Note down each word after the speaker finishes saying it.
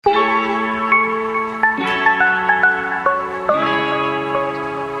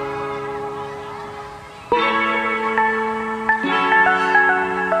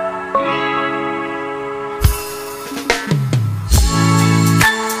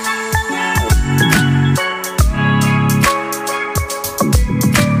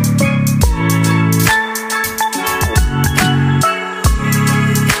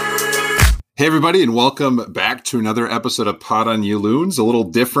everybody, and welcome back to another episode of Pod on You Loons. A little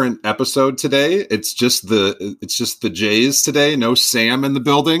different episode today. It's just the Jays today. No Sam in the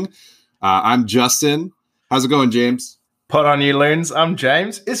building. I'm Justin. How's it going, James? Pod on You Loons. I'm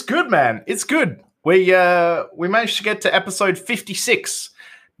James. It's good, man. It's good. We managed to get to episode 56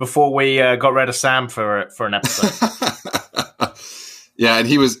 before we got rid of Sam for an episode. Yeah, and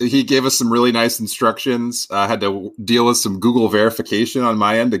he gave us some really nice instructions. I had to deal with some Google verification on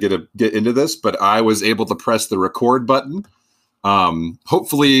my end to get into this, but I was able to press the record button.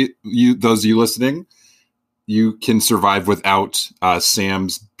 Hopefully, those of you listening, you can survive without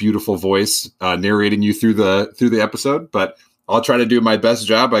Sam's beautiful voice narrating you through the episode. But I'll try to do my best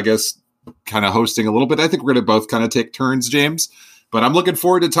job, I guess, kind of hosting a little bit. I think we're going to both kind of take turns, James. But I'm looking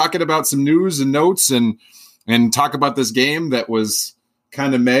forward to talking about some news and notes and talk about this game that was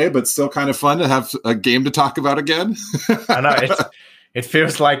kind of May, but still kind of fun to have a game to talk about again. I know. It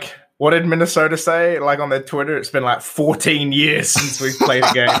feels like, what did Minnesota say? Like on their Twitter, it's been like 14 years since we've played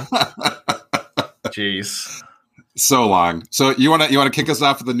a game. Jeez. So long. So you want to kick us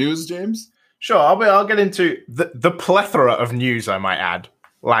off with the news, James? Sure. I'll get into the plethora of news, I might add.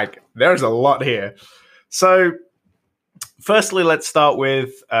 Like, there's a lot here. So, firstly, let's start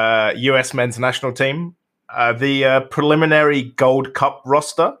with U.S. men's national team. The preliminary Gold Cup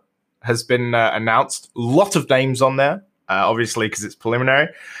roster has been announced. A lot of names on there, obviously, because it's preliminary.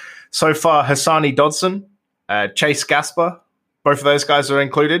 So far, Hassani Dodson, Chase Gasper, both of those guys are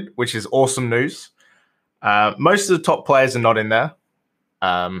included, which is awesome news. Most of the top players are not in there.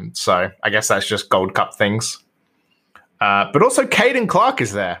 So I guess that's just Gold Cup things. But also Caden Clark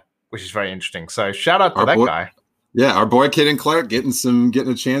is there, which is very interesting. So shout out to that guy. Yeah, our boy Caden Clark getting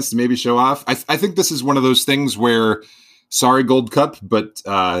a chance to maybe show off. I think this is one of those things where, sorry, Gold Cup, but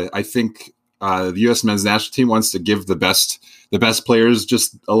I think the U.S. men's national team wants to give the best players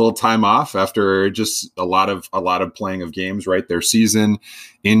just a little time off after just a lot of playing of games, right? Their season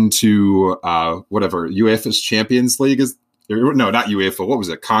into whatever UEFA's Champions League is. No, not UEFA. What was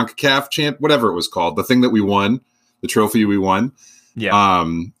it? CONCACAF champ, whatever it was called. The thing that we won, the trophy we won. Yeah.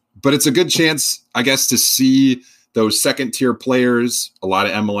 But it's a good chance, I guess, to see those second tier players, a lot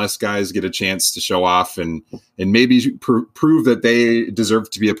of MLS guys get a chance to show off and maybe prove that they deserve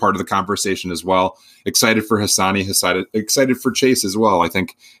to be a part of the conversation as well. Excited for Hassani, excited for Chase as well. I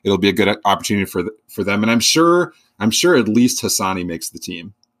think it'll be a good opportunity for them. And I'm sure at least Hassani makes the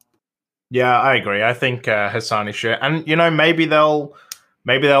team. Yeah, I agree. I think Hassani should. And, maybe they'll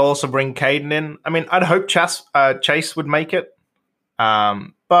also bring Caden in. I mean, I'd hope Chase would make it.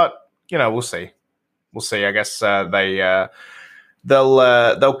 But, we'll see. We'll see. I guess they'll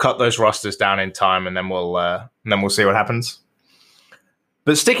cut those rosters down in time, and then we'll see what happens.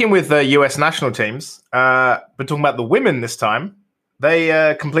 But sticking with the U.S. national teams, but talking about the women this time,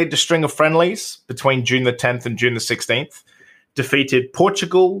 they completed a string of friendlies between June the 10th and June the 16th, defeated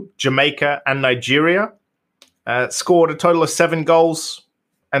Portugal, Jamaica, and Nigeria, scored a total of 7 goals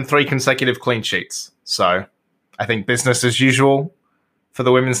and 3 consecutive clean sheets. So I think business as usual for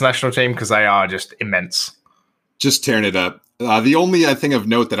the women's national team, because they are just immense. Just tearing it up. The only thing of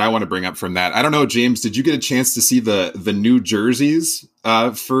note that I want to bring up from that, I don't know, James, did you get a chance to see the new jerseys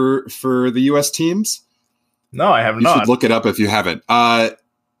for the U.S. teams? No, I have not. You should look it up if you haven't.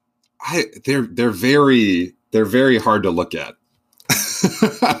 They're very hard to look at.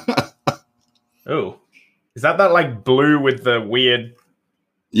 Oh, is that like blue with the weird?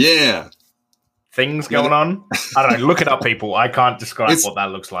 Yeah. Things going on? I don't know. Look it up, people. I can't describe what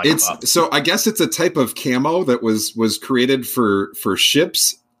that looks like. So I guess it's a type of camo that was created for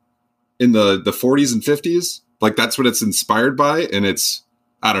ships in the 40s and 50s. Like that's what it's inspired by, and it's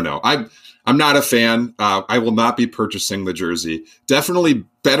I don't know. I'm not a fan. I will not be purchasing the jersey. Definitely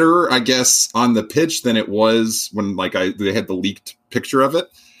better, I guess, on the pitch than it was when they had the leaked picture of it.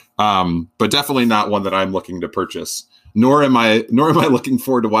 But definitely not one that I'm looking to purchase. Nor am I looking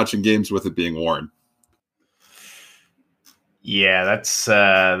forward to watching games with it being worn. Yeah, that's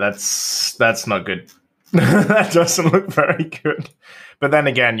not good. That doesn't look very good. But then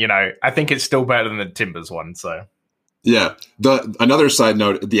again, I think it's still better than the Timbers one. So yeah. Another side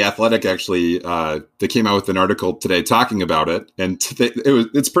note: The Athletic actually they came out with an article today talking about it, and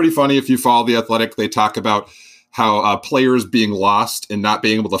it's pretty funny if you follow The Athletic. They talk about how players being lost and not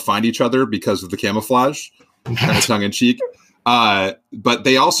being able to find each other because of the camouflage. Kind of tongue in cheek. But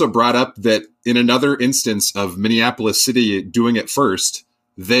they also brought up that in another instance of Minneapolis City doing it first,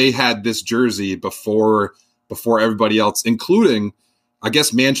 they had this jersey before everybody else, including, I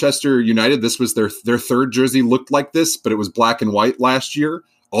guess, Manchester United. This was their third jersey looked like this, but it was black and white last year.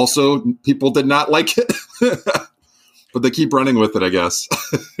 Also, people did not like it. but they keep running with it, I guess.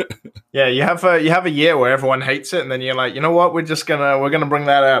 Yeah, you have a year where everyone hates it, and then you're like, you know what? We're gonna bring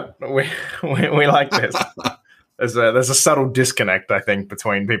that out. We like this. There's a subtle disconnect, I think,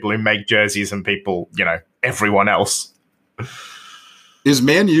 between people who make jerseys and people, everyone else. Is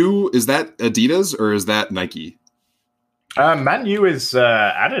Man U, is that Adidas or is that Nike? Man U is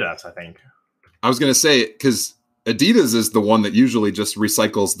Adidas, I think. I was going to say, because Adidas is the one that usually just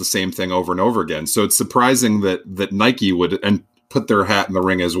recycles the same thing over and over again. So it's surprising that Nike would and put their hat in the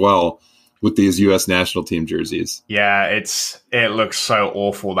ring as well with these U.S. national team jerseys. Yeah, it looks so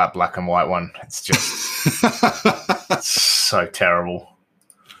awful, that black and white one. It's just so terrible.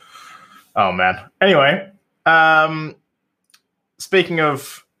 Oh, man. Anyway, speaking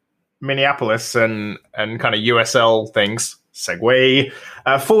of Minneapolis and kind of USL things, segue,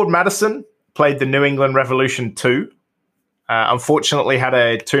 Forward Madison played the New England Revolution 2. Unfortunately, had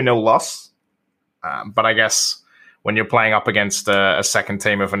a 2-0 loss. But I guess when you're playing up against a second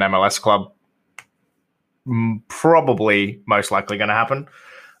team of an MLS club, probably most likely going to happen.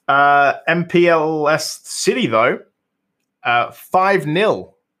 MPLS City, though, 5-0.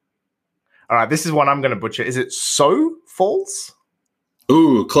 All right, this is one I'm going to butcher. Is it Sioux Falls?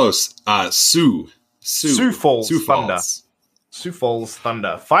 Ooh, close. Sioux Falls Thunder. Sioux Falls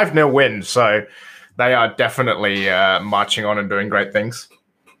Thunder. 5-0 win, so they are definitely marching on and doing great things.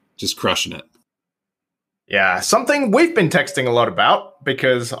 Just crushing it. Yeah, something we've been texting a lot about,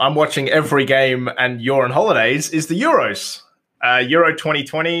 because I'm watching every game and you're on holidays, is the Euros. Euro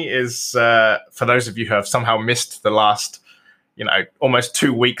 2020 is, for those of you who have somehow missed the last, almost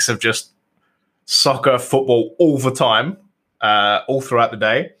 2 weeks of just soccer, football all the time, all throughout the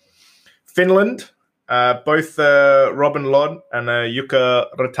day. Finland, both Robin Lod and Jukka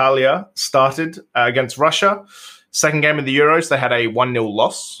Ratalia started against Russia. Second game of the Euros, they had a 1-0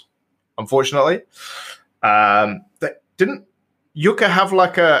 loss, unfortunately. Didn't Jukka have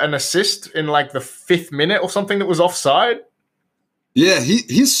like an assist in like the 5th minute or something that was offside? Yeah,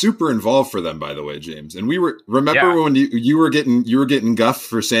 he's super involved for them, by the way, James. And remember when you were getting guff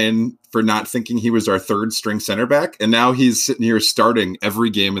for not thinking he was our third string center back, and now he's sitting here starting every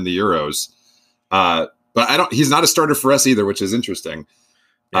game in the Euros. But he's not a starter for us either, which is interesting.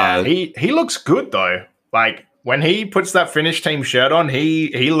 Yeah, he looks good though. Like when he puts that Finnish team shirt on,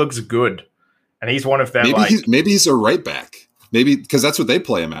 he looks good. And he's one of their maybe he's a right back. Maybe because that's what they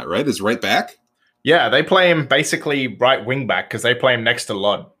play him at, right? Is right back? Yeah, they play him basically right wing back because they play him next to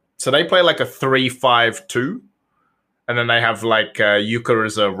Lod. So they play like a 3-5-2, and then they have like Jukka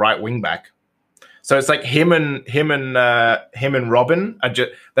as a right wing back. So it's like him and Robin.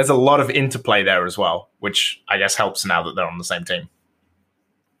 There's a lot of interplay there as well, which I guess helps now that they're on the same team.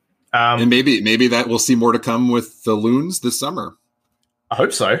 And maybe that we'll see more to come with the Loons this summer. I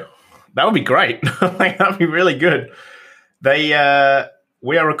hope so. That would be great. That'd be really good. We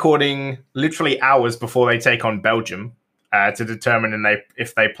are recording literally hours before they take on Belgium to determine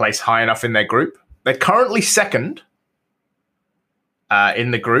if they place high enough in their group. They're currently second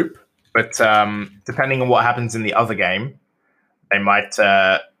in the group, but depending on what happens in the other game, they might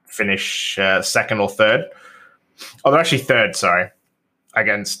finish second or third. Oh, they're actually third, sorry,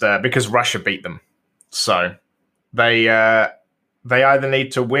 against because Russia beat them. So they either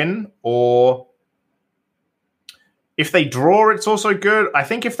need to win, or if they draw, it's also good. I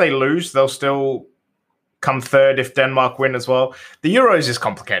think if they lose, they'll still come third if Denmark win as well. The Euros is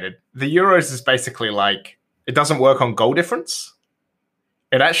complicated. The Euros is basically like, it doesn't work on goal difference.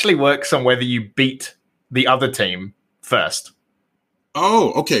 It actually works on whether you beat the other team first.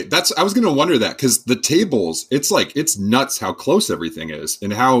 Oh, okay. I was going to wonder that, because the tables, it's nuts how close everything is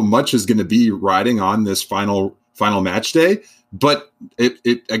and how much is going to be riding on this final match day. But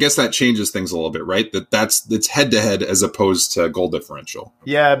I guess that changes things a little bit, right? It's head to head as opposed to goal differential.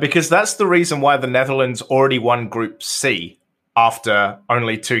 Yeah, because that's the reason why the Netherlands already won Group C after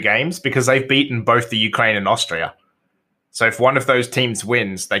only 2 games, because they've beaten both the Ukraine and Austria. So if one of those teams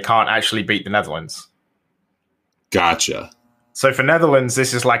wins, they can't actually beat the Netherlands. Gotcha. So for Netherlands,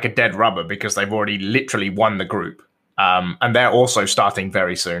 this is like a dead rubber because they've already literally won the group. And they're also starting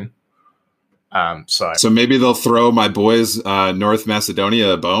very soon. So maybe they'll throw my boys North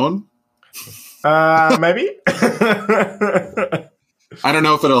Macedonia a bone. Maybe. I don't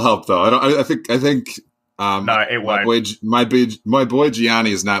know if it'll help though. I think. No, it won't. My boy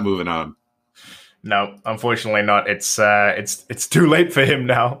Gianni is not moving on. No, unfortunately not. It's too late for him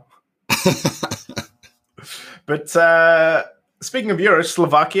now. But speaking of Euros,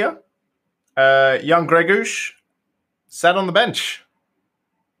 Slovakia, young Gregush sat on the bench.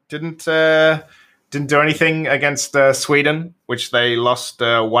 Didn't do anything against Sweden, which they lost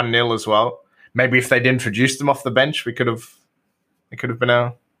 1-0 as well. maybe if they'd introduced them off the bench, it could have been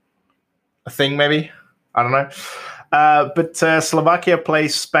a thing. Maybe, I don't know. But Slovakia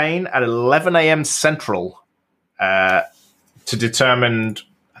plays Spain at 11 a.m. Central to determine.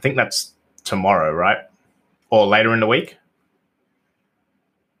 I think that's tomorrow, right? Or later in the week.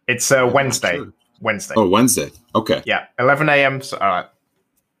 It's Wednesday. Sure. Wednesday. Oh, Wednesday. Okay. Yeah, 11 a.m. So, all right.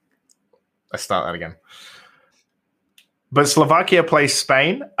 Let's start that again. But Slovakia plays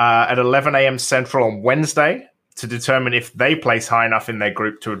Spain at 11 a.m. Central on Wednesday to determine if they place high enough in their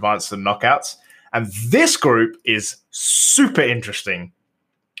group to advance to the knockouts. And this group is super interesting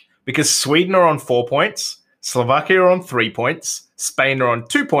because Sweden are on 4 points, Slovakia are on 3 points, Spain are on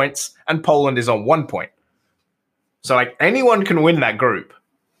 2 points, and Poland is on 1 point. So, like, anyone can win that group.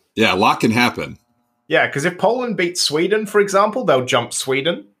 Yeah, a lot can happen. Yeah, because if Poland beats Sweden, for example, they'll jump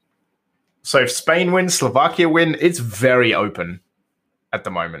Sweden. So if Spain wins, Slovakia win, it's very open at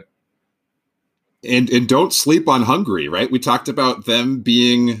the moment. And don't sleep on Hungary, right? We talked about them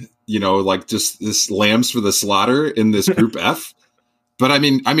being, like just this lambs for the slaughter in this Group F. But I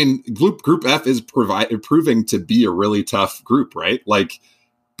mean, Group F is proving to be a really tough group, right? Like,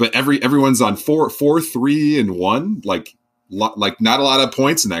 but everyone's on 4, 3, and 1. Like not a lot of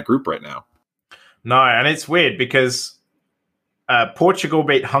points in that group right now. No, and it's weird because Portugal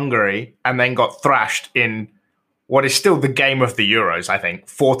beat Hungary and then got thrashed in what is still the game of the Euros, I think.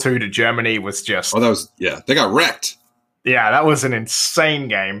 4-2 to Germany was just... they got wrecked. Yeah, that was an insane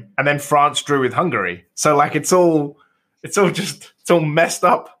game. And then France drew with Hungary. So, like, it's all messed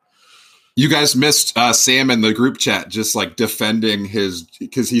up. You guys missed Sam in the group chat just like defending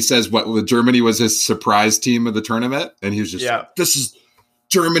because he says Germany was his surprise team of the tournament. And he was just, this is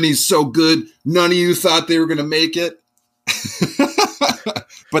Germany's so good. None of you thought they were going to make it.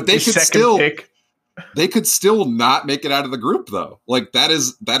 But they could still not make it out of the group though. Like that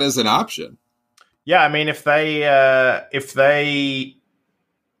is an option. Yeah. I mean, if they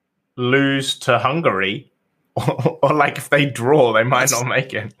lose to Hungary, or like if they draw, they might not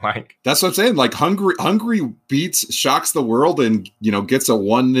make it. Like that's what I'm saying. Like Hungary shocks the world and gets a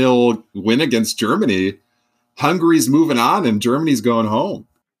 1-0 win against Germany. Hungary's moving on and Germany's going home.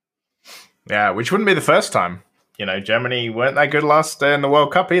 Yeah, which wouldn't be the first time. Germany weren't that good last day in the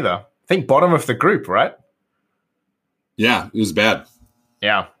World Cup either. I think bottom of the group, right? Yeah, it was bad.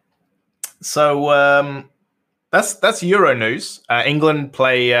 Yeah. So that's Euro news. England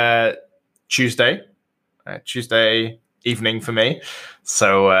play Tuesday evening for me.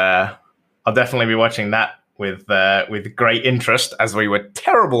 So I'll definitely be watching that with great interest as we were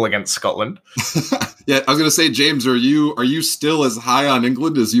terrible against Scotland. Yeah, I was going to say, James, are you still as high on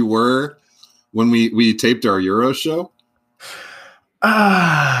England as you were when we taped our Euro show?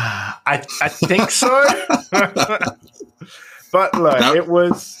 I think so. But look, it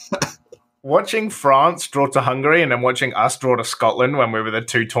was watching France draw to Hungary and then watching us draw to Scotland when we were the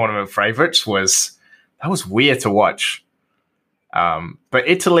 2 tournament favorites was weird to watch. But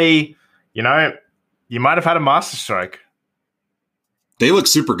Italy, you might have had a masterstroke. They look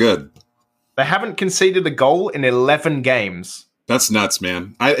super good. They haven't conceded a goal in 11 games. That's nuts,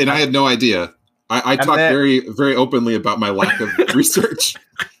 man. I had no idea. I talk very, very openly about my lack of research,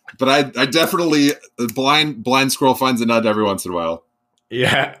 but I definitely blind squirrel finds a nut every once in a while.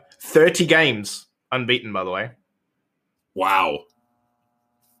 Yeah, 30 games unbeaten, by the way. Wow.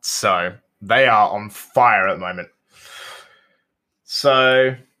 So they are on fire at the moment.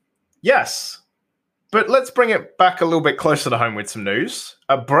 So, yes. But let's bring it back a little bit closer to home with some news.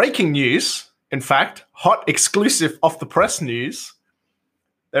 Breaking news, in fact, hot exclusive off the press news.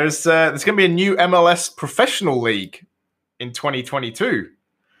 There's going to be a new MLS professional league in 2022.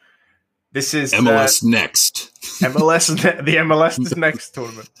 This is MLS Next. The MLS is Next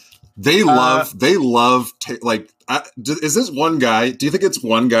tournament. They love is this one guy? Do you think it's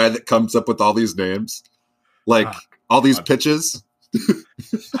one guy that comes up with all these names? Like all these pitches?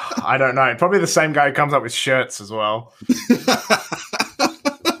 I don't know. Probably the same guy who comes up with shirts as well.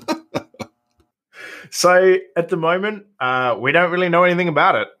 So at the moment, we don't really know anything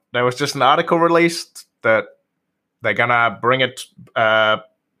about it. There was just an article released that they're gonna bring it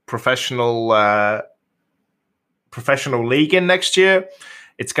professional league in next year.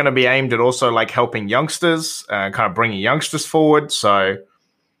 It's going to be aimed at also like helping youngsters, kind of bringing youngsters forward. So,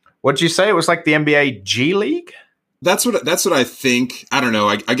 what did you say? It was like the NBA G League. That's what I think. I don't know.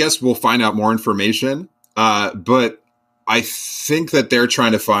 I guess we'll find out more information. But I think that they're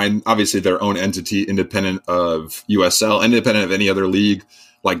trying to find obviously their own entity, independent of USL, independent of any other league.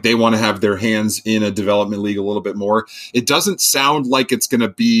 Like they want to have their hands in a development league a little bit more. It doesn't sound like it's going to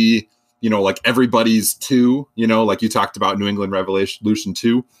be, like everybody's 2, like you talked about New England Revolution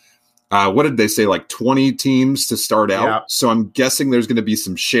 2. what did they say, like 20 teams to start out. Yeah. So I'm guessing there's going to be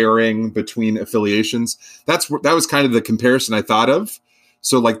some sharing between affiliations. That was kind of the comparison I thought of.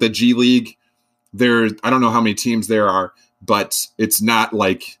 So like the G League, I don't know how many teams there are, but it's not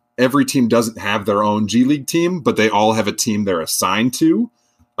like every team doesn't have their own G League team, but they all have a team they're assigned to.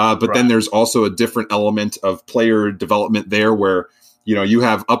 But then there's also a different element of player development there where, you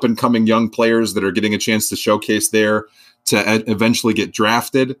have up and coming young players that are getting a chance to showcase there to eventually get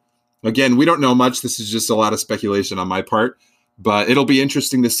drafted. Again, we don't know much. This is just a lot of speculation on my part, but it'll be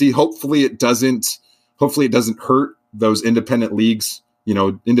interesting to see. Hopefully it doesn't hurt those independent leagues,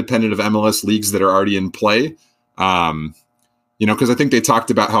 independent of MLS leagues that are already in play. Because I think they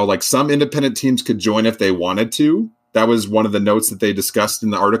talked about how like some independent teams could join if they wanted to. That was one of the notes that they discussed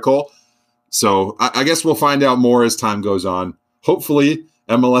in the article. So I guess we'll find out more as time goes on. Hopefully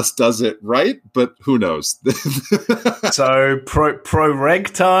MLS does it right, but who knows? So pro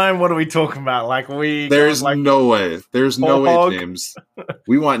reg time. What are we talking about? There's no way. There's no way, James.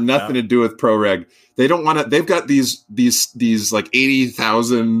 We want nothing to do with pro reg. They don't want to. They've got these like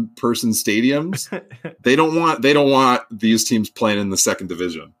 80,000 person stadiums. They don't want these teams playing in the second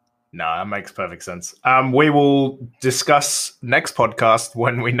division. No, that makes perfect sense. We will discuss next podcast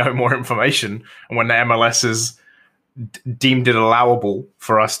when we know more information and when the MLS is deemed it allowable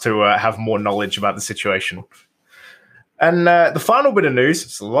for us to have more knowledge about the situation. And the final bit of news,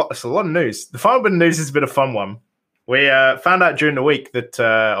 it's a lot of news. The final bit of news is a bit of fun one. We found out during the week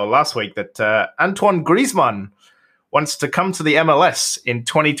or last week that Antoine Griezmann wants to come to the MLS in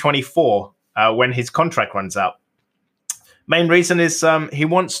 2024 when his contract runs out. Main reason is he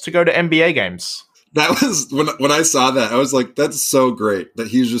wants to go to NBA games. That was when I saw that, I was like, that's so great that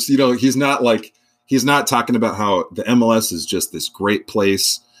he's just, he's not talking about how the MLS is just this great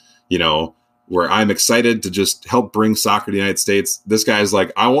place, where I'm excited to just help bring soccer to the United States. This guy's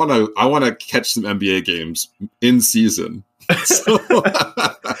like, I want to catch some NBA games in season. And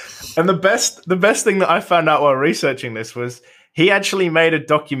the best thing that I found out while researching this was he actually made a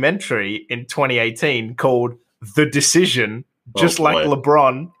documentary in 2018 called The Decision, just like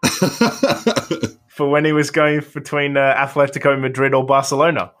LeBron, for when he was going between Atletico Madrid or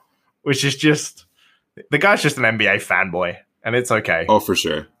Barcelona, which is just, the guy's just an NBA fanboy, and it's okay. Oh, for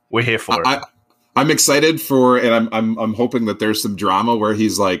sure. We're here for it. I'm excited and I'm hoping that there's some drama where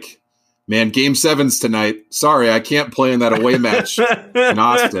he's like, man, Game 7's tonight. Sorry, I can't play in that away match in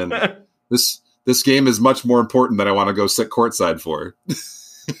Austin. This game is much more important that I want to go sit courtside for.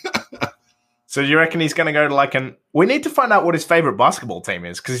 So do you reckon he's going to go to we need to find out what his favorite basketball team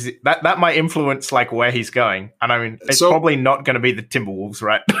is, because that might influence where he's going. And I mean, it's probably not going to be the Timberwolves,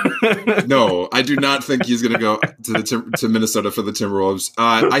 right? No, I do not think he's going to go to Minnesota for the Timberwolves.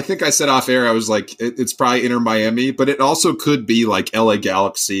 I think I said off air, I was like, it's probably Inter Miami, but it also could be like LA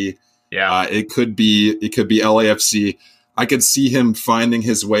Galaxy. Yeah, it could be LAFC. I could see him finding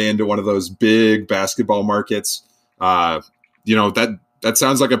his way into one of those big basketball markets. That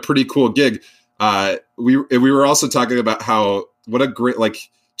sounds like a pretty cool gig. We were also talking about what a great,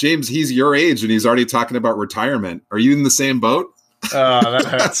 James, he's your age and he's already talking about retirement. Are you in the same boat? Oh, that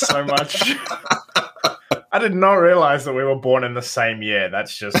hurts so much. I did not realize that we were born in the same year.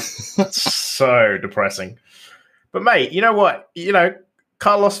 That's just so depressing. But mate, you know what?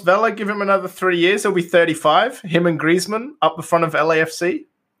 Carlos Vela, give him another 3 years. He'll be 35. Him and Griezmann up the front of LAFC.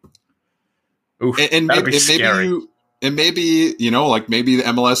 Oof, that'd be scary. Maybe the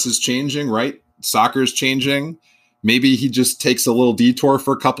MLS is changing, right? Soccer's changing. Maybe he just takes a little detour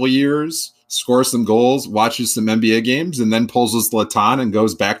for a couple of years, scores some goals, watches some NBA games, and then pulls his Zlatan and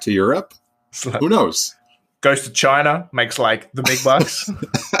goes back to Europe. Who knows? Goes to China, makes the big bucks.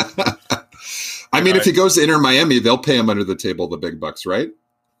 I mean, if he goes to Inter Miami, they'll pay him under the table the big bucks, right?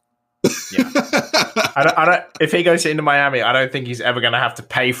 Yeah. I don't. If he goes to Inter Miami, I don't think he's ever going to have to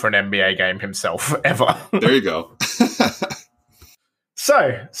pay for an NBA game himself, ever. There you go.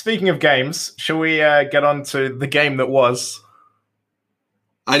 So, speaking of games, shall we get on to the game that was?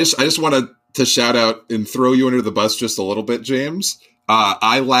 I just wanted to shout out and throw you under the bus just a little bit, James.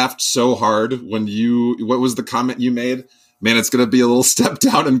 I laughed so hard when what was the comment you made? Man, it's going to be a little step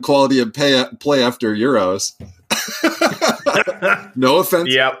down in quality of play after Euros. No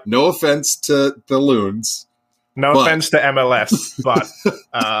offense. Yep. No offense to the Loons. No offense to MLS, but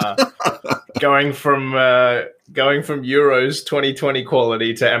going from Euros 2020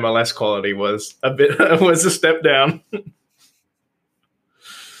 quality to MLS quality was a step down.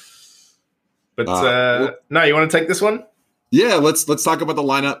 But no, you want to take this one? Yeah, let's talk about the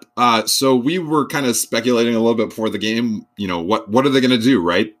lineup. So we were kind of speculating a little bit before the game. What are they going to do,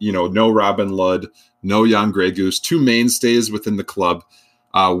 right? No Robin Ludd, no Jan Grey Goose, two mainstays within the club.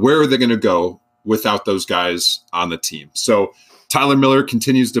 Where are they going to go without those guys on the team? So Tyler Miller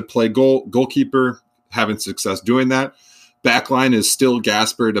continues to play goalkeeper, having success doing that. Backline is still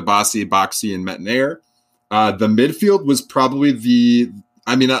Gasper, Dabasi, Boxy, and Metnair. The midfield was probably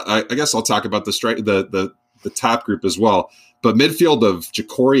I guess I'll talk about the top group as well. But midfield of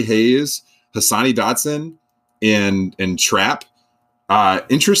Ja'Cory Hayes, Hassani Dotson, and Trapp.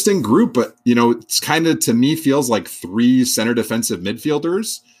 Interesting group, but it's kind of, to me, feels like 3 center defensive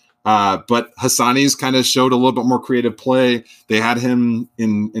midfielders. But Hassani's kind of showed a little bit more creative play. They had him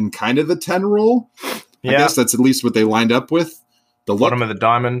in kind of the 10 role. Yeah. I guess that's at least what they lined up with. The bottom of the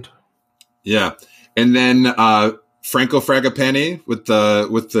diamond. Yeah. And then Franco Fragapane with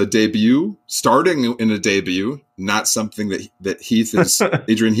the debut, starting in a debut, not something that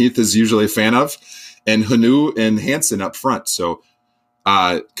Adrian Heath is usually a fan of, and Hanu and Hansen up front. So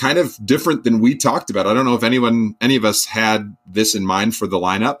kind of different than we talked about. I don't know if any of us had this in mind for the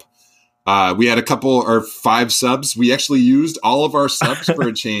lineup. We had 5 subs. We actually used all of our subs for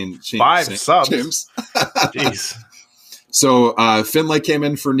a change. 5 subs? James. Jeez. So Finlay came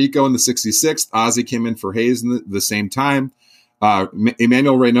in for Nico in the 66th. Ozzy came in for Hayes in the same time.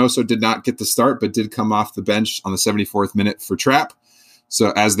 Emmanuel Reynoso did not get the start, but did come off the bench on the 74th minute for Trapp.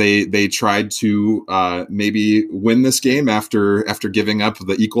 So as they tried to maybe win this game after giving up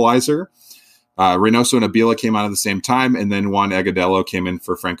the equalizer, Reynoso and Abila came out at the same time, and then Juan Agadello came in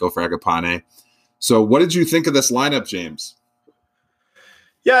for Franco Fragapane. So what did you think of this lineup, James?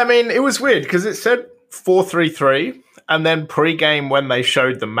 Yeah, I mean, it was weird because it said 4-3-3, and then pre-game when they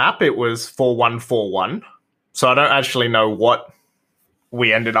showed the map, it was 4-1-4-1. So I don't actually know what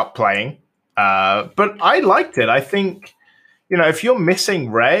we ended up playing. But I liked it. I think, if you're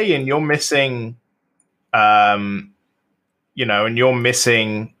missing Ray and you're missing, and you're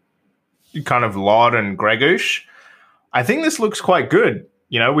missing kind of Lod and Gregush, I think this looks quite good.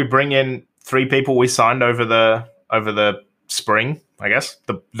 We bring in 3 people we signed over the spring, I guess,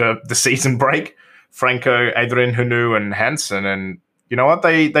 the season break. Franco, Adrian Hanu, and Hansen. And you know what?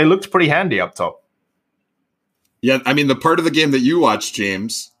 They looked pretty handy up top. Yeah, I mean, the part of the game that you watched,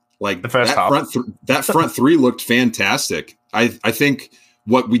 James, like the first half. That front 3 looked fantastic. I think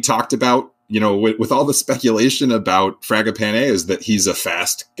what we talked about, with all the speculation about Fragapane, is that he's a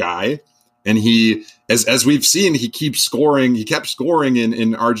fast guy. And he, as we've seen, he keeps scoring. He kept scoring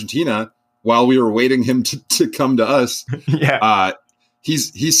in Argentina while we were waiting him to come to us. Yeah. He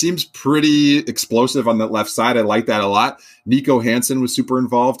seems pretty explosive on that left side. I like that a lot. Nico Hansen was super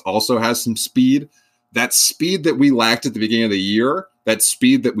involved, also has some speed. That speed that we lacked at the beginning of the year, that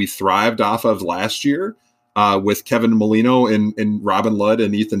speed that we thrived off of last year with Kevin Molino and Robin Ludd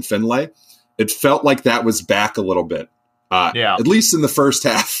and Ethan Finlay, it felt like that was back a little bit. At least in the first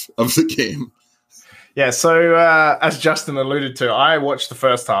half of the game. Yeah, so as Justin alluded to, I watched the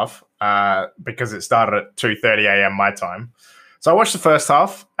first half because it started at 2:30 a.m. my time. So I watched the first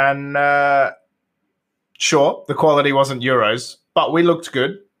half, and sure, the quality wasn't Euros, but we looked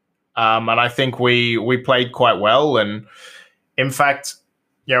good. And I think we played quite well. And in fact,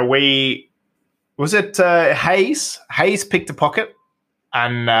 Hayes picked a pocket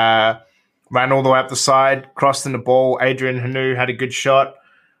and ran all the way up the side, crossed in the ball. Adrian Hanu had a good shot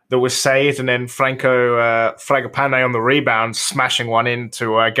that was saved, and then Franco Fragapane on the rebound, smashing one in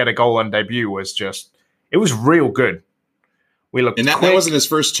to get a goal on debut it was real good. We looked, and that wasn't his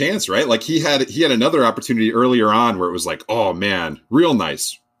first chance, right? Like he had another opportunity earlier on where it was like, oh man, real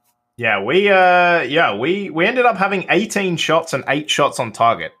nice. Yeah, we ended up having 18 shots and 8 shots on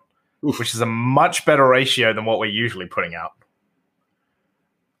target, which is a much better ratio than what we're usually putting out.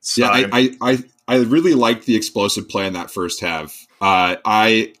 So, yeah, I really liked the explosive play in that first half.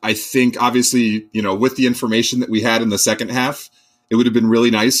 I think obviously, with the information that we had in the second half, it would have been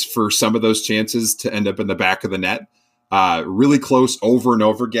really nice for some of those chances to end up in the back of the net. Really close over and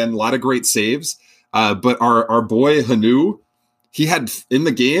over again. A lot of great saves. But our boy Hanu, he had in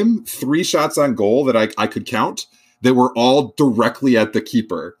the game 3 shots on goal that I could count that were all directly at the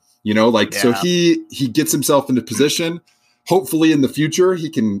keeper. So he gets himself into position. Hopefully in the future he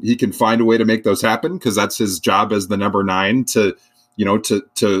can find a way to make those happen, because that's his job as the number 9 to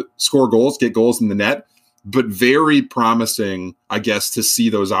score goals, get goals in the net. But very promising, I guess, to see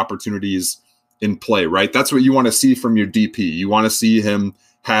those opportunities in play, right? That's what you want to see from your DP. You want to see him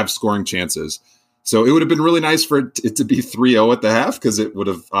have scoring chances. So it would have been really nice for it to be 3-0 at the half, because it would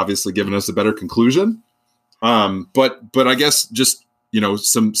have obviously given us a better conclusion. But I guess just,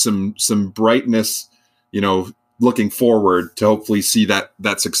 some brightness, looking forward to hopefully see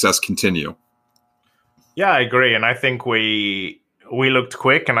that success continue. Yeah, I agree. And I think we looked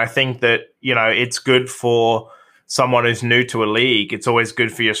quick, and I think that, it's good for someone who's new to a league, it's always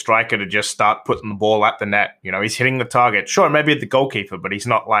good for your striker to just start putting the ball at the net. He's hitting the target. Sure, maybe at the goalkeeper, but he's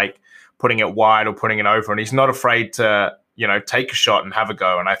not like putting it wide or putting it over, and he's not afraid to, take a shot and have a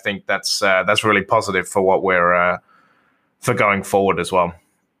go. And I think that's really positive for what we're for going forward as well.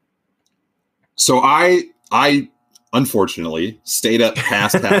 So I unfortunately stayed up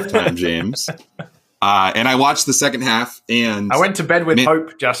past halftime, James. And I watched the second half, and I went to bed with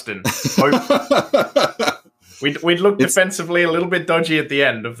hope, Justin. Hope. We'd look defensively a little bit dodgy at the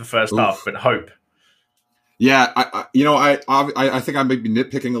end of the first half, but hope. Yeah, I think I may be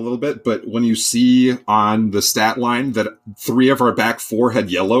nitpicking a little bit, but when you see on the stat line that 3 of our back 4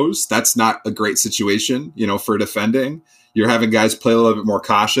 had yellows, that's not a great situation, for defending. You're having guys play a little bit more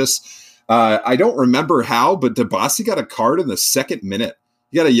cautious. I don't remember how, but Dabasi got a card in the second minute.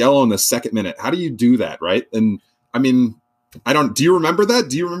 He got a yellow in the second minute. How do you do that, right? And I mean, do you remember that?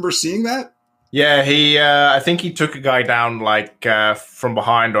 Do you remember seeing that? Yeah, I think he took a guy down from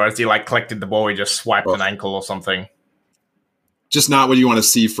behind, or as he collected the ball, he just swiped an ankle or something. Just not what you want to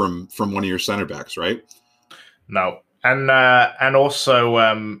see from one of your center backs, right? No, and also,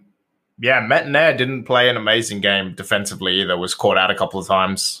 Metnair didn't play an amazing game defensively either. Was caught out a couple of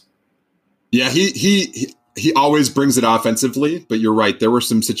times. Yeah, he always brings it offensively, but you're right. There were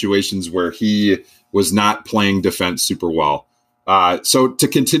some situations where he was not playing defense super well. So to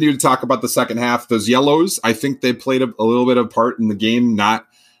continue to talk about the second half, those yellows, I think they played a little bit of part in the game, not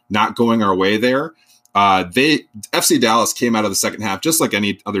going our way there. FC Dallas came out of the second half just like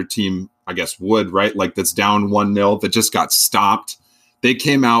any other team, I guess, would, right? Like that's down 1-0 that just got stopped. They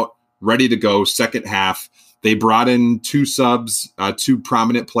came out ready to go second half. They brought in 2 subs, 2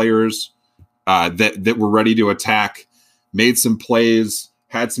 prominent players that were ready to attack, made some plays,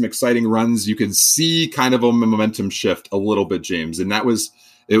 had some exciting runs. You can see kind of a momentum shift a little bit, James. And that was,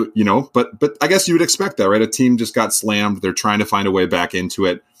 but I guess you would expect that, right? A team just got slammed. They're trying to find a way back into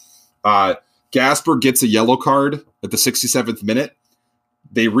it. Gasper gets a yellow card at the 67th minute.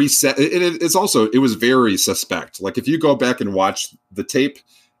 They reset. It was very suspect. Like if you go back and watch the tape,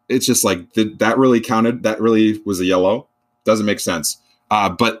 it's just like, did that really counted? That really was a yellow? Doesn't make sense.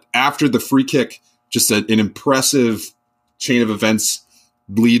 But after the free kick, just an impressive chain of events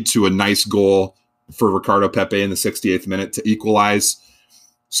lead to a nice goal for Ricardo Pepe in the 68th minute to equalize.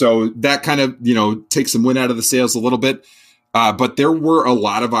 So that kind of, takes some wind out of the sails a little bit. But there were a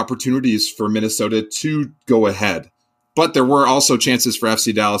lot of opportunities for Minnesota to go ahead. But there were also chances for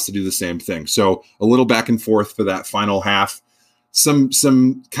FC Dallas to do the same thing. So a little back and forth for that final half. Some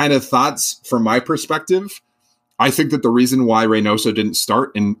kind of thoughts from my perspective. I think that the reason why Reynoso didn't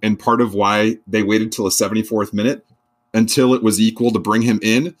start and part of why they waited till the 74th minute until it was equal to bring him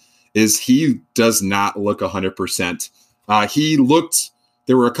in is he does not look 100%.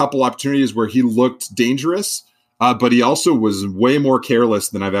 There were a couple opportunities where he looked dangerous, but he also was way more careless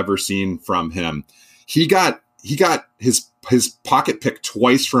than I've ever seen from him. He got his pocket picked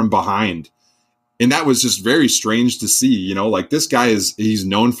twice from behind. And that was just very strange to see, this guy he's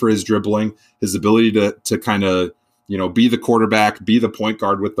known for his dribbling, his ability to kind of, be the quarterback, be the point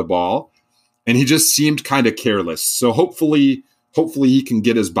guard with the ball. And he just seemed kind of careless. So hopefully he can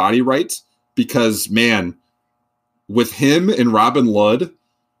get his body right because, man, with him and Robin Ludd,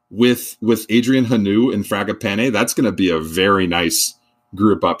 with Adrian Hanu and Fragapane, that's going to be a very nice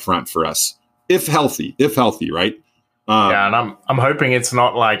group up front for us. If healthy, right? And I'm hoping it's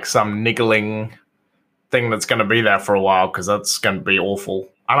not like some niggling thing that's going to be there for a while because that's going to be awful.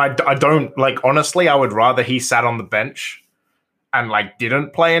 And I don't honestly, I would rather he sat on the bench and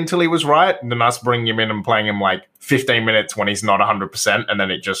didn't play until he was right than us bringing him in and playing him 15 minutes when he's not 100%, and then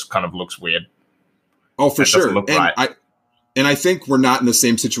it just kind of looks weird. Oh, for sure. And I think we're not in the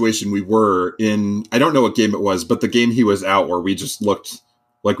same situation we were in, I don't know what game it was, but the game he was out where we just looked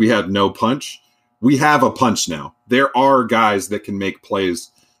like we had no punch. We have a punch now. There are guys that can make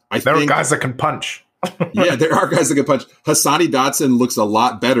plays. There are guys that can punch. Yeah, there are guys that can punch. Hassani Dotson looks a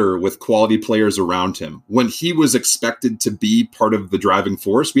lot better with quality players around him. When he was expected to be part of the driving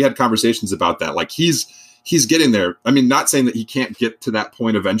force, we had conversations about that. He's getting there. I mean, not saying that he can't get to that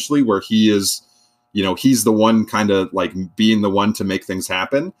point eventually where he is, he's the one kind of being the one to make things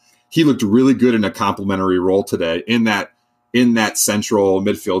happen. He looked really good in a complementary role today in that central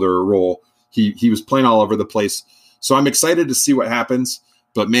midfielder role. He was playing all over the place. So I'm excited to see what happens.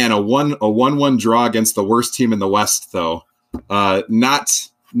 But man, a 1-1 draw against the worst team in the West, though, not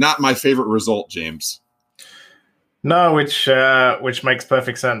my favorite result, James. No, which makes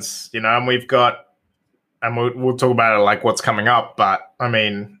perfect sense, and we've got, and we'll talk about it what's coming up. But I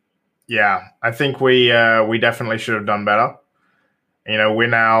mean, yeah, I think we definitely should have done better.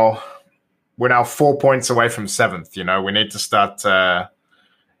 We're we're now 4 points away from 7th. You know, we need to start.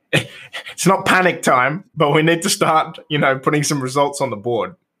 It's not panic time, but we need to start, you know, putting some results on the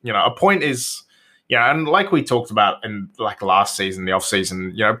board. You know, a point is, and like we talked about in like last season, the off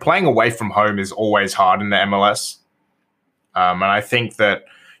season, you know, playing away from home is always hard in the MLS. And I think that,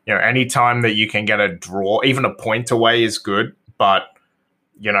 you know, any time that you can get a draw, even a point away is good. But,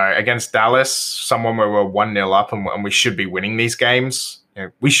 you know, against Dallas, someone where we're 1-0 up and we should be winning these games, you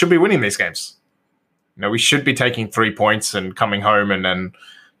know, we should be winning these games. You know, we should be taking 3 points and coming home and then,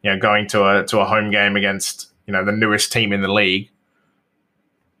 you know, going to a home game against, you know, the newest team in the league,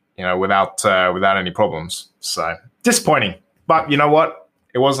 you know, without any problems. So disappointing, but you know what?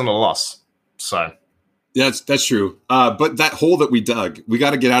 It wasn't a loss. So yeah, that's true. But that hole that we dug, we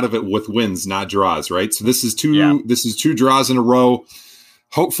got to get out of it with wins, not draws, right? So this is two draws in a row.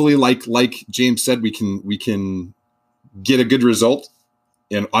 Hopefully, like James said, we can get a good result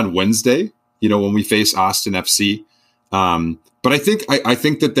on Wednesday. You know, when we face Austin FC. But I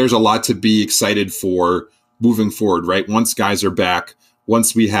think that there's a lot to be excited for moving forward, right? Once guys are back,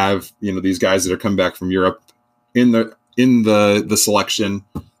 once we have, you know, these guys that are coming back from Europe in the selection,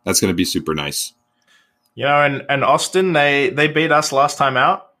 that's going to be super nice. You know, and Austin, they beat us last time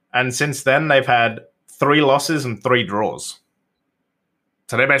out, and since then they've had 3 losses and 3 draws.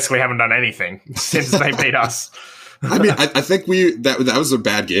 So they basically haven't done anything since they beat us. I mean, I think that was a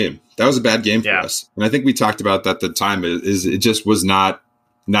bad game. That was a bad game for us, and I think we talked about that at the time. It just was not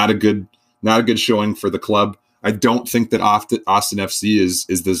a good showing for the club. I don't think that Austin FC is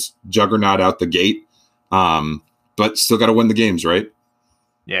this juggernaut out the gate, but still got to win the games, right?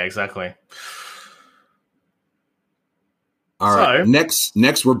 Yeah, exactly. All right.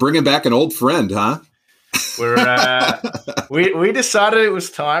 Next, we're bringing back an old friend, huh? We decided it was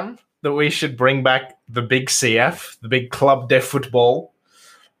time that we should bring back the big CF, the big Club de Football.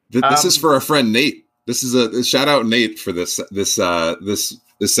 This is for our friend Nate. This is a shout out Nate for this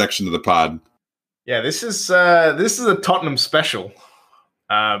section of the pod. Yeah, this is a Tottenham special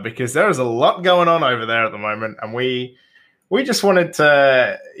because there is a lot going on over there at the moment, and we just wanted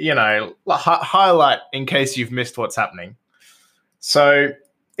to, you know, highlight in case you've missed what's happening. So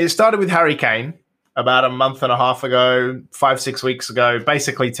it started with Harry Kane about a month and a half ago, 5-6 weeks ago,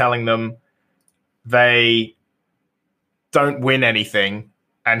 basically telling them they don't win anything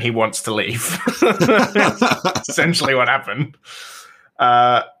and he wants to leave. Essentially what happened.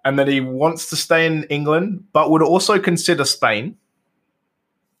 And that he wants to stay in England, but would also consider Spain,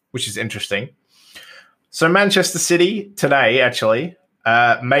 which is interesting. So Manchester City today, actually,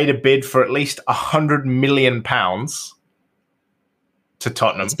 made a bid for at least £100 million to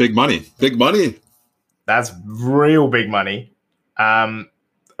Tottenham. That's big money. Big money. That's real big money.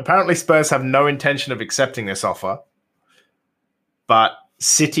 Apparently Spurs have no intention of accepting this offer, but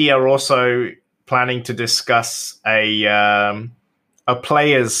City are also planning to discuss a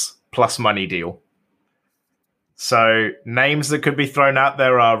players plus money deal. So names that could be thrown out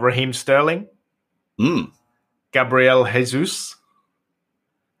there are Raheem Sterling, Gabriel Jesus,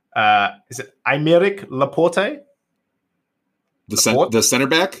 is it Aymeric Laporte? The center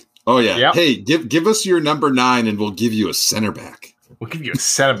back? Oh, yeah. Yep. Hey, give us your number 9 and we'll give you a center back. We'll give you a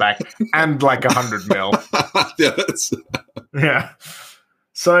center back and like 100 mil. Yeah.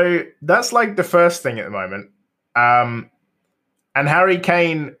 So that's like the first thing at the moment. And Harry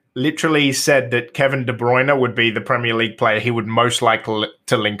Kane literally said that Kevin De Bruyne would be the Premier League player he would most likely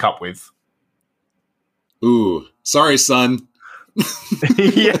to link up with. Ooh, sorry, son.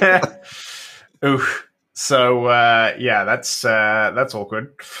 Yeah. Ooh. So, that's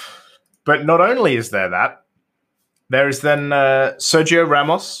awkward. But not only is there that, there is then Sergio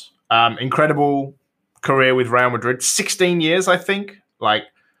Ramos, incredible career with Real Madrid, 16 years, I think, like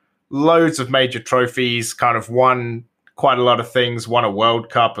loads of major trophies, kind of won quite a lot of things, won a World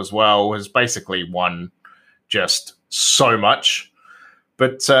Cup as well, has basically won just so much.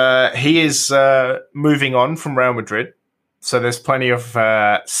 But he is moving on from Real Madrid. So there's plenty of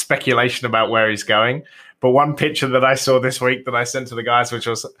speculation about where he's going. But one picture that I saw this week that I sent to the guys, which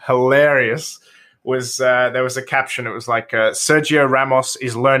was hilarious, was there was a caption. It was like, Sergio Ramos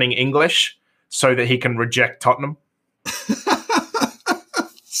is learning English so that he can reject Tottenham.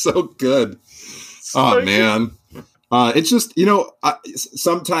 So good. Oh, man. It's just, you know,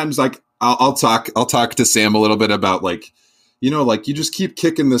 sometimes like I'll talk to Sam a little bit about like, you know, like you just keep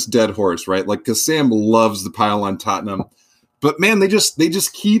kicking this dead horse, right? Like, because Sam loves the pile on Tottenham. But man, they just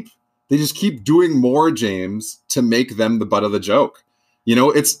keep doing more, James, to make them the butt of the joke. You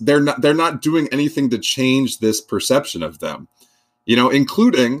know, they're not doing anything to change this perception of them. You know,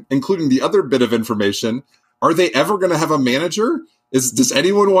 including the other bit of information. Are they ever going to have a manager Does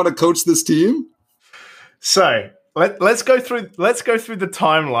anyone want to coach this team? So let's go through the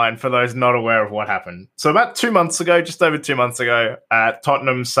timeline for those not aware of what happened. So about 2 months ago, just over 2 months ago,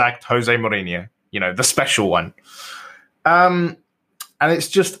 Tottenham sacked Jose Mourinho, the special one. And it's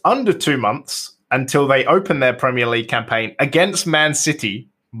just under 2 months until they open their Premier League campaign against Man City,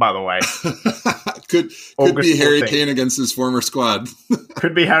 by the way. could be Harry Kane against his former squad.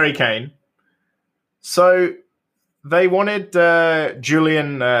 Could be Harry Kane. So they wanted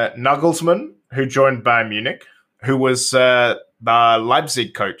Julian Nagelsmann, who joined Bayern Munich, who was the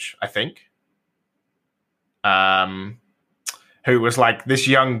Leipzig coach, I think. Who was like this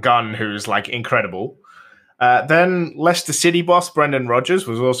young gun who's like incredible. Then Leicester City boss Brendan Rodgers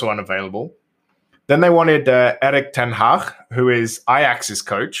was also unavailable. Then they wanted Erik ten Hag, who is Ajax's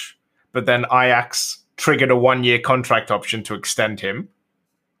coach, but then Ajax triggered a 1-year contract option to extend him.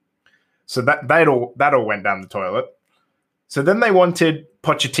 So that all went down the toilet. So then they wanted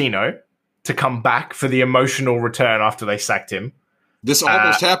Pochettino to come back for the emotional return after they sacked him. This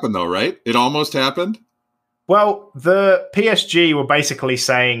almost happened, though, right? It almost happened? Well, the PSG were basically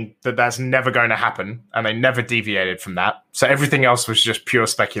saying that that's never going to happen, and they never deviated from that. So everything else was just pure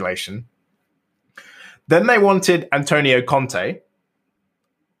speculation. Then they wanted Antonio Conte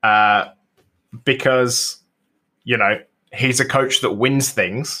because, he's a coach that wins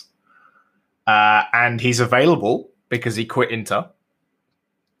things, and he's available because he quit Inter.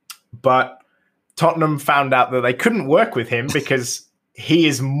 But Tottenham found out that they couldn't work with him because he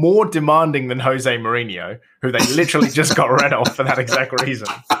is more demanding than Jose Mourinho, who they literally just got rid of for that exact reason.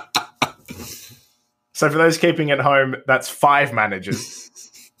 So for those keeping at home, that's 5 managers.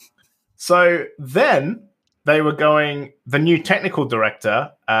 So then they were going, the new technical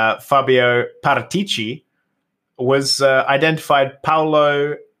director, Fabio Paratici, was identified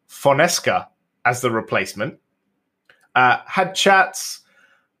Paulo Fonseca as the replacement. Had chats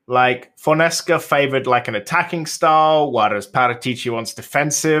like Fonseca favored like an attacking style, whereas Paratici wants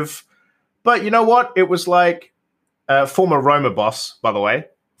defensive. But you know what? It was like former Roma boss, by the way,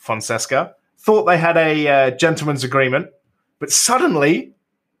 Fonseca, thought they had a gentleman's agreement. But suddenly,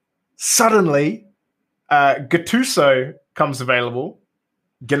 Gattuso comes available,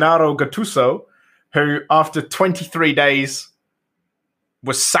 Gennaro Gattuso, who after 23 days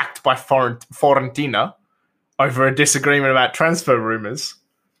was sacked by Fiorentina over a disagreement about transfer rumours.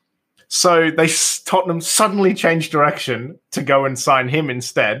 So Tottenham suddenly changed direction to go and sign him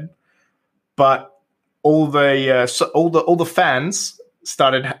instead. But all the fans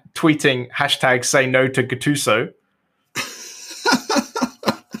started tweeting hashtag say no to Gattuso.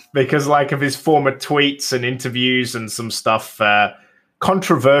 Because of his former tweets and interviews and some stuff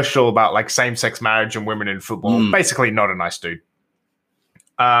controversial about like same-sex marriage and women in football. Basically not a nice dude.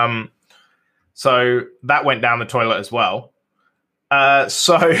 So that went down the toilet as well.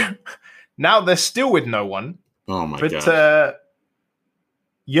 So now they're still with no one. Oh my god. But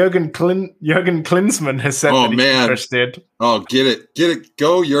Jurgen Klinsmann has said that he's interested. Oh, get it.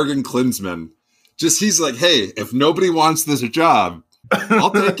 Go Jurgen Klinsmann. He's like, hey, if nobody wants this job,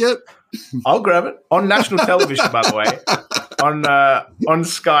 I'll take it. I'll grab it on national television, by the way, on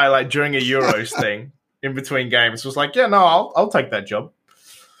Sky, like during a Euros thing in between games. Was like, yeah, no, I'll take that job.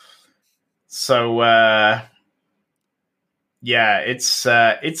 So, yeah, it's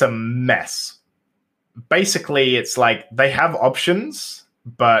a mess. Basically, it's like they have options,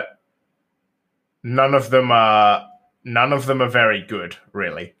 but none of them are very good,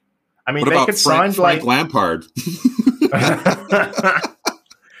 really. I mean, they could sign Frank Lampard.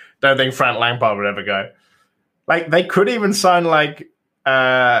 Don't think Frank Lampard would ever go. Like, they could even sign like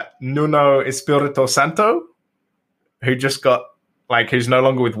Nuno Espirito Santo, who just got who's no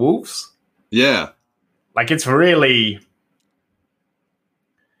longer with Wolves. Yeah, like it's really,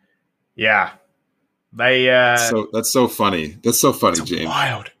 yeah. They that's so funny. That's so funny, James.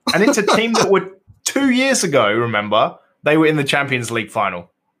 Wild, and it's a team that would 2 years ago. Remember, they were in the Champions League final.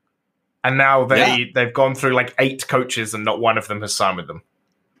 And now they've gone through like 8 coaches and not one of them has signed with them.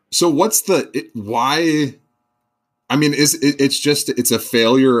 So why? I mean, it's a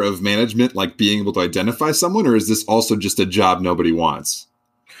failure of management, like being able to identify someone, or is this also just a job nobody wants?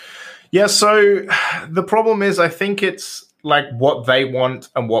 Yeah. So the problem is, I think it's like what they want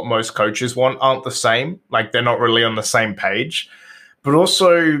and what most coaches want aren't the same. Like they're not really on the same page. But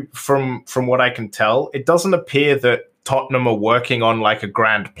also from what I can tell, it doesn't appear that Tottenham are working on like a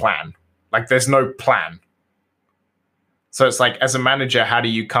grand plan. Like there's no plan. So it's like, as a manager, how do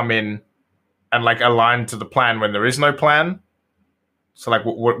you come in and like align to the plan when there is no plan? So like,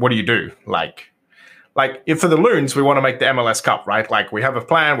 what do you do? Like if for the Loons, we want to make the MLS Cup, right? Like we have a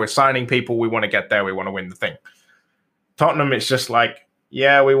plan, we're signing people, we want to get there, we want to win the thing. Tottenham, it's just like, we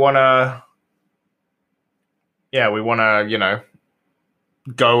want to,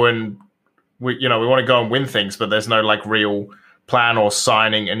 go and we want to go and win things, but there's no like real plan or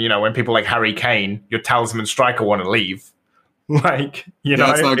signing. And when people like Harry Kane, your talisman striker, want to leave, like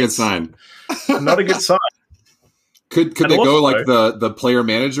that's not a good sign. Not a good sign. Could they go like the player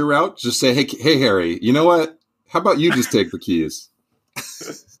manager route? Just say, hey Harry, you know what? How about you just take the keys?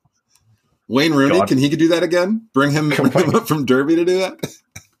 Wayne Rooney, can he do that again? Bring him up from Derby to do that?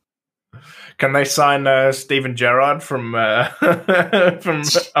 Can they sign Steven Gerrard from up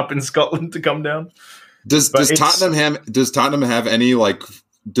in Scotland to come down? Does Tottenham have any like?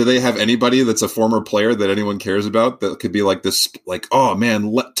 Do they have anybody that's a former player that anyone cares about that could be like this? Like, oh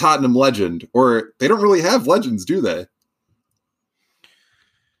man, Tottenham legend, or they don't really have legends, do they?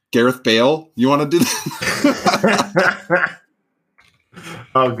 Gareth Bale, you want to do that?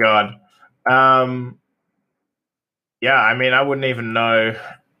 Oh God. Yeah, I mean, I wouldn't even know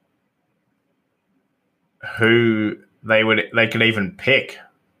who they could even pick.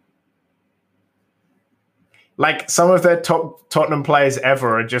 Like, some of their top Tottenham players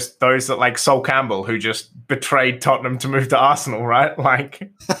ever are just those that, like Sol Campbell, who just betrayed Tottenham to move to Arsenal, right?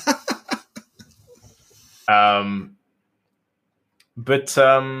 Like, yeah,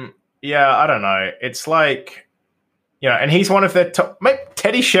 I don't know. It's like, and he's one of their top. Maybe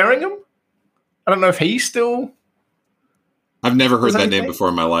Teddy Sheringham. I don't know if he's still. I've never heard that name before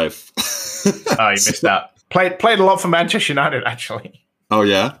in my life. Oh, you missed out. Played a lot for Manchester United, actually. Oh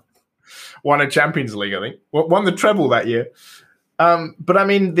yeah. Won a Champions League, I think. Won the treble that year. But I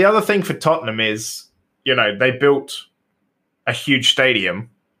mean, the other thing for Tottenham is, they built a huge stadium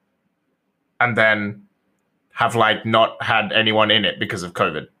and then have like not had anyone in it because of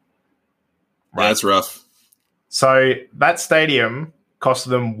COVID. Right? That's rough. So that stadium cost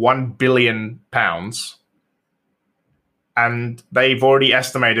them £1 billion, and they've already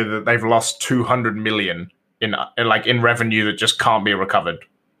estimated that they've lost 200 million in revenue that just can't be recovered.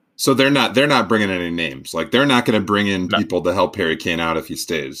 So they're not bringing any names. Like, they're not going to bring in people to help Harry Kane out if he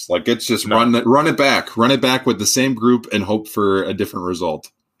stays. Like, it's just run it back with the same group and hope for a different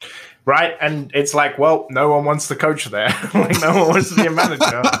result. Right, and it's like, well, no one wants to coach there. Like, no one wants to be a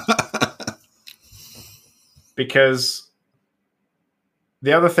manager. Because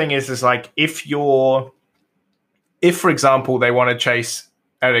the other thing is like, if, for example, they want to chase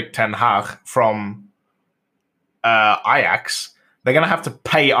Erik ten Hag from Ajax, they're going to have to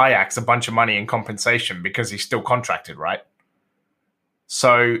pay Ajax a bunch of money in compensation because he's still contracted, right?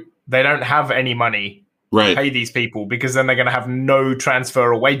 So they don't have any money to pay these people, because then they're going to have no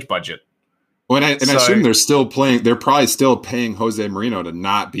transfer or wage budget. Well, I assume they're still playing. They're probably still paying Jose Mourinho to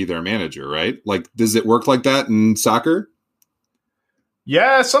not be their manager, right? Like, does it work like that in soccer?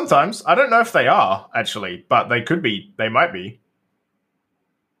 Yeah, sometimes. I don't know if they are, actually, but they could be. They might be.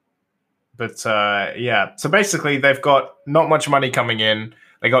 But yeah, so basically they've got not much money coming in.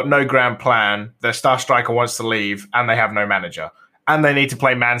 They got no grand plan. Their star striker wants to leave, and they have no manager. And they need to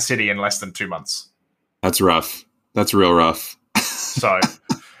play Man City in less than 2 months. That's rough. That's real rough. So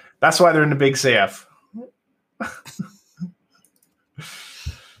that's why they're in the big CF.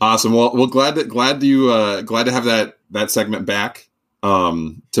 Awesome. Well, glad to have that segment back.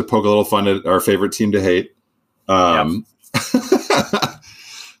 To poke a little fun at our favorite team to hate.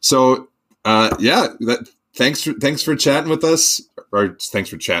 So. Thanks for chatting with us, or thanks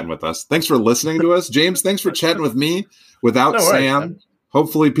for chatting with us. Thanks for listening to us, James. Thanks for chatting with me without Sam. Man.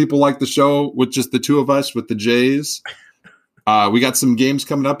 Hopefully, people like the show with just the two of us with the Jays. We got some games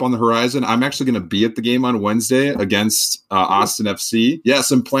coming up on the horizon. I'm actually going to be at the game on Wednesday against Austin FC. Yeah,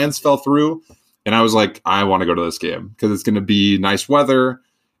 some plans fell through, and I was like, I want to go to this game because it's going to be nice weather.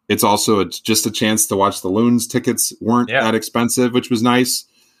 It's just a chance to watch the Loons. Tickets weren't that expensive, which was nice.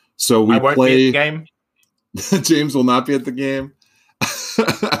 So we play. Be at the game. James will not be at the game.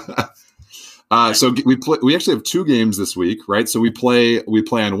 So we play. We actually have 2 games this week, right? So we play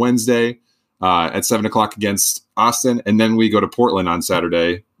on Wednesday at 7:00 against Austin, and then we go to Portland on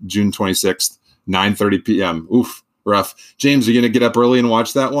Saturday, June 26th, 9:30 p.m. Oof, rough. James, are you going to get up early and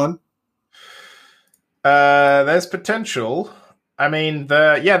watch that one? There's potential. I mean,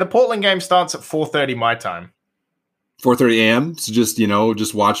 the Portland game starts at 4:30 my time. 4:30 a.m. So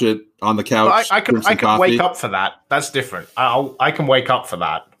just watch it on the couch. Well, I can wake up for that. That's different. I can wake up for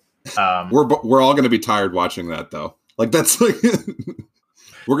that. We're all going to be tired watching that, though. Like, that's like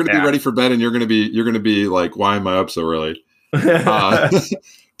we're going to be ready for bed, and you're going to be like, why am I up so early?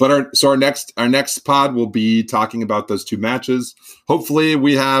 But our next pod will be talking about those 2 matches. Hopefully,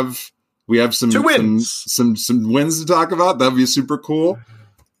 we have some 2 wins. Some wins to talk about. That'd be super cool.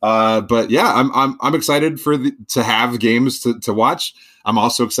 But yeah, I'm excited to have games to watch. I'm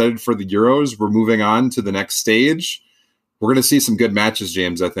also excited for the Euros. We're moving on to the next stage. We're going to see some good matches,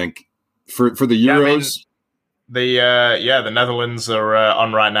 James. I think for the Euros. The Netherlands are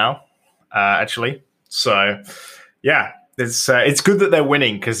on right now, actually. So yeah, it's good that they're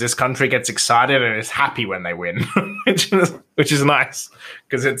winning because this country gets excited and is happy when they win, which is nice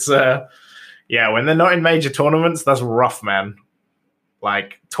because it's when they're not in major tournaments, that's rough, man.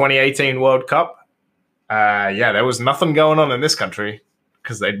 Like 2018 World Cup, there was nothing going on in this country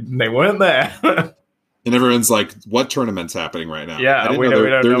because they weren't there. And everyone's like, "What tournament's happening right now?" Yeah, we don't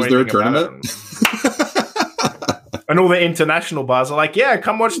know there a tournament. And all the international bars are like, "Yeah,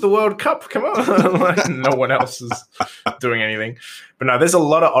 come watch the World Cup. Come on!" Like, no one else is doing anything. But no, there's a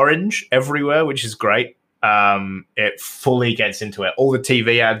lot of orange everywhere, which is great. It fully gets into it. All the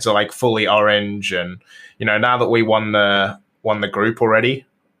TV ads are like fully orange, and now that we won the group already.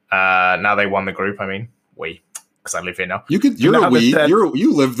 Now they won the group. I mean, because I live here now. You're a we.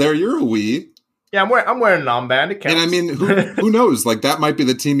 You live there. You're a we. Yeah, I'm wearing an armband. It counts. And I mean, who knows? Like that might be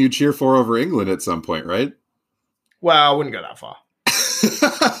the team you cheer for over England at some point, right? Well, I wouldn't go that far. I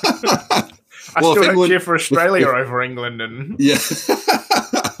still don't cheer for Australia over England, and yeah.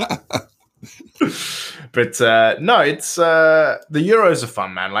 But no, it's the Euros are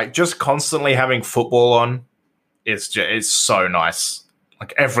fun, man. Like just constantly having football on. It's so nice.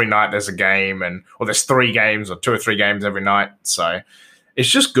 Like every night there's a game, or there's 3 games or 2 or 3 games every night. So it's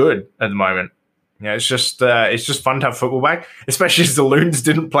just good at the moment. It's just fun to have football back, especially as the Loons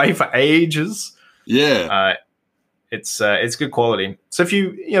didn't play for ages. Yeah, it's good quality. So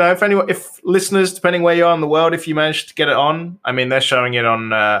if listeners, depending where you are in the world, if you manage to get it on, I mean they're showing it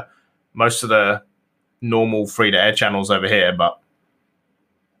on most of the normal free to air channels over here, but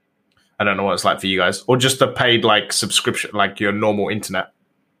I don't know what it's like for you guys, or just a paid like subscription, like your normal internet.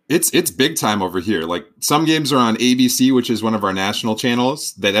 It's big time over here. Like some games are on ABC, which is one of our national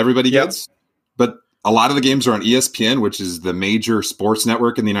channels that everybody gets, but a lot of the games are on ESPN, which is the major sports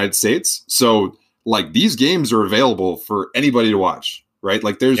network in the United States. So like these games are available for anybody to watch, right?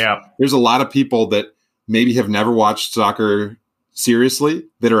 Like there's a lot of people that maybe have never watched soccer seriously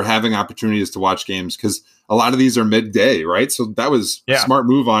that are having opportunities to watch games because a lot of these are midday, right? So that was a smart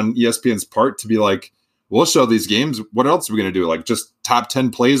move on ESPN's part to be like, we'll show these games. What else are we going to do? Like just top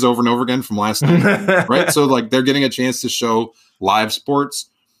 10 plays over and over again from last night, right? So like they're getting a chance to show live sports,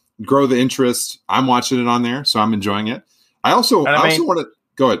 grow the interest. I'm watching it on there, so I'm enjoying it. I also want to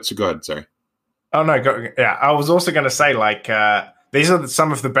go ahead. So go ahead. Sorry. Oh no, I was also going to say like these are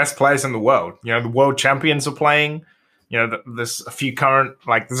some of the best players in the world. The world champions are playing. There's a few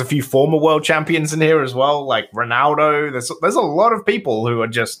there's a few former world champions in here as well, like Ronaldo. There's a lot of people who are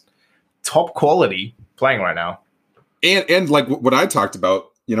just top quality playing right now. And like what I talked about,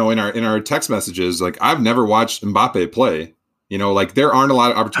 in our text messages, like I've never watched Mbappe play. Like there aren't a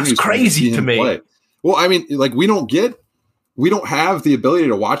lot of opportunities. That's crazy to me. Play. Well, I mean, like we don't have the ability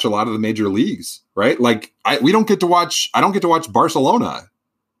to watch a lot of the major leagues, right? Like I don't get to watch Barcelona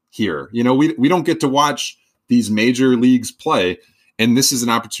here. We don't get to watch these major leagues play, and this is an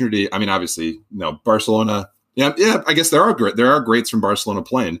opportunity. I mean, obviously, Barcelona. Yeah. I guess there are greats from Barcelona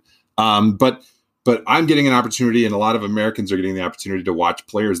playing, but I'm getting an opportunity, and a lot of Americans are getting the opportunity to watch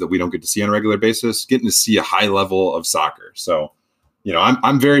players that we don't get to see on a regular basis, getting to see a high level of soccer. So,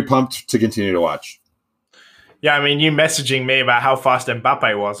 I'm very pumped to continue to watch. Yeah, I mean, you messaging me about how fast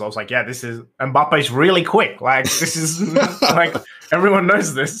Mbappe was. I was like, yeah, Mbappe's really quick. Like, this is like everyone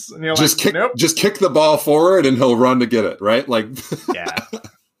knows this. And you're just kick the ball forward and he'll run to get it, right? Like, yeah.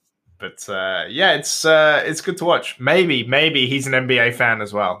 But it's good to watch. Maybe he's an NBA fan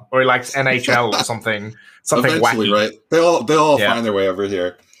as well, or he likes NHL or something eventually, wacky. Right? They'll all find their way over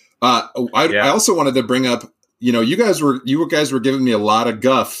here. I also wanted to bring up, you guys were giving me a lot of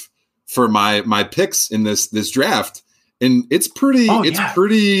guff for my picks in this draft, and it's pretty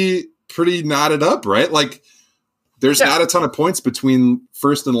knotted up, right? Like there's not a ton of points between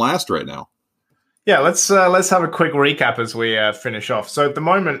first and last right now. Yeah, let's have a quick recap as we finish off. So at the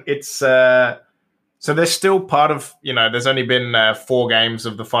moment, it's so there's still part of there's only been 4 games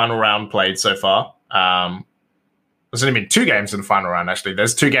of the final round played so far. There's only been 2 games in the final round actually.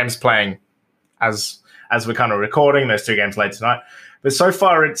 There's 2 games playing as we're kind of recording. There's 2 games played tonight. But so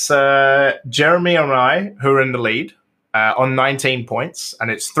far, it's Jeremy and I who are in the lead on 19 points.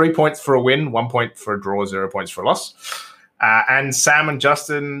 And it's 3 points for a win, 1 point for a draw, 0 points for a loss. And Sam and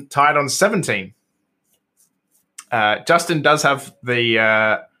Justin tied on 17. Justin does have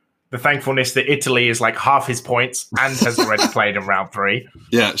the thankfulness that Italy is like half his points and has already played in round 3.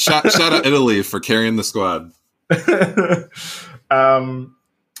 Yeah, shout out Italy for carrying the squad.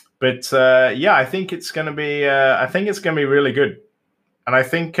 But yeah, I think it's going to be. I think it's going to be really good, and I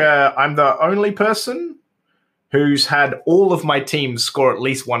think I'm the only person who's had all of my teams score at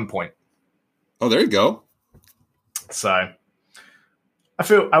least 1 point. Oh, there you go. So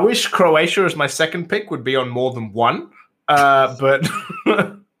I wish Croatia as my second pick would be on more than one, but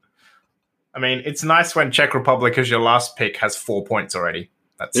I mean, it's nice when Czech Republic as your last pick has 4 points already.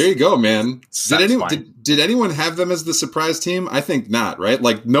 There you go, man. Did anyone have them as the surprise team? I think not, right?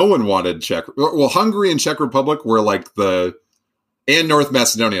 Like, no one wanted Czech. Well, Hungary and Czech Republic were like and North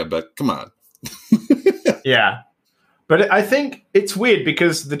Macedonia, but come on. Yeah. But I think it's weird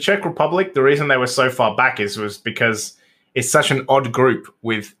because the Czech Republic, the reason they were so far back was because it's such an odd group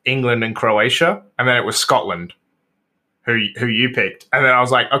with England and Croatia, and then it was Scotland who you picked. And then I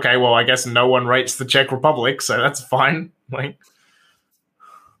was like, okay, well, I guess no one rates the Czech Republic, so that's fine. Like,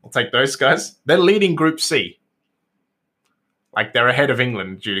 I'll take those guys. They're leading Group C. Like, they're ahead of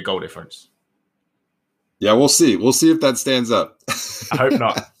England due to goal difference. Yeah, we'll see. We'll see if that stands up. I hope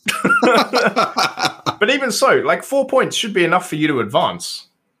not. But even so, like 4 points should be enough for you to advance.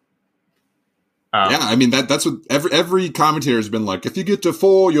 Yeah, I mean that's what every commentator has been like. If you get to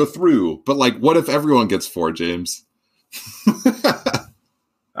 4, you're through. But like, what if everyone gets 4, James?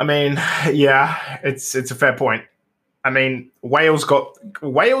 I mean, yeah, it's a fair point. I mean, Wales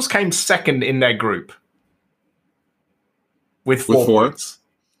came second in their group with 4 points.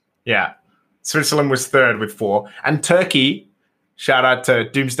 Yeah. Switzerland was third with 4, and Turkey. Shout out to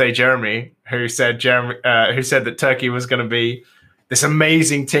Doomsday Jeremy, who said that Turkey was going to be this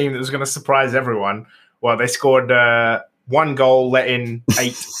amazing team that was going to surprise everyone. Well, they scored 1 goal, let in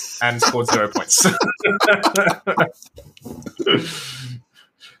 8, and scored 0 points.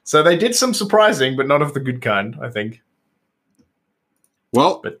 So they did some surprising, but not of the good kind, I think.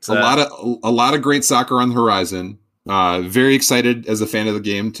 Well, a lot of great soccer on the horizon. Very excited as a fan of the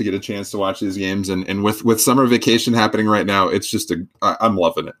game to get a chance to watch these games, and with summer vacation happening right now, it's just I'm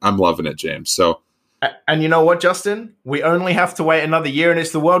loving it. I'm loving it, James. So, and you know what, Justin? We only have to wait another year, and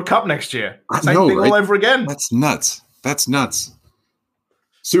it's the World Cup next year. Same thing all over again. That's nuts.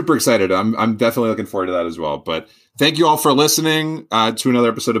 Super excited. I'm definitely looking forward to that as well. But thank you all for listening to another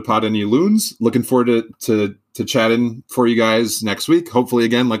episode of Pod on You Loons. Looking forward to chatting for you guys next week. Hopefully,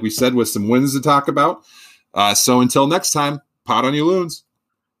 again, like we said, with some wins to talk about. So until next time, Pod on You Loons.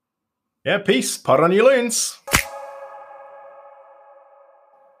 Yeah, peace. Pod on You Loons.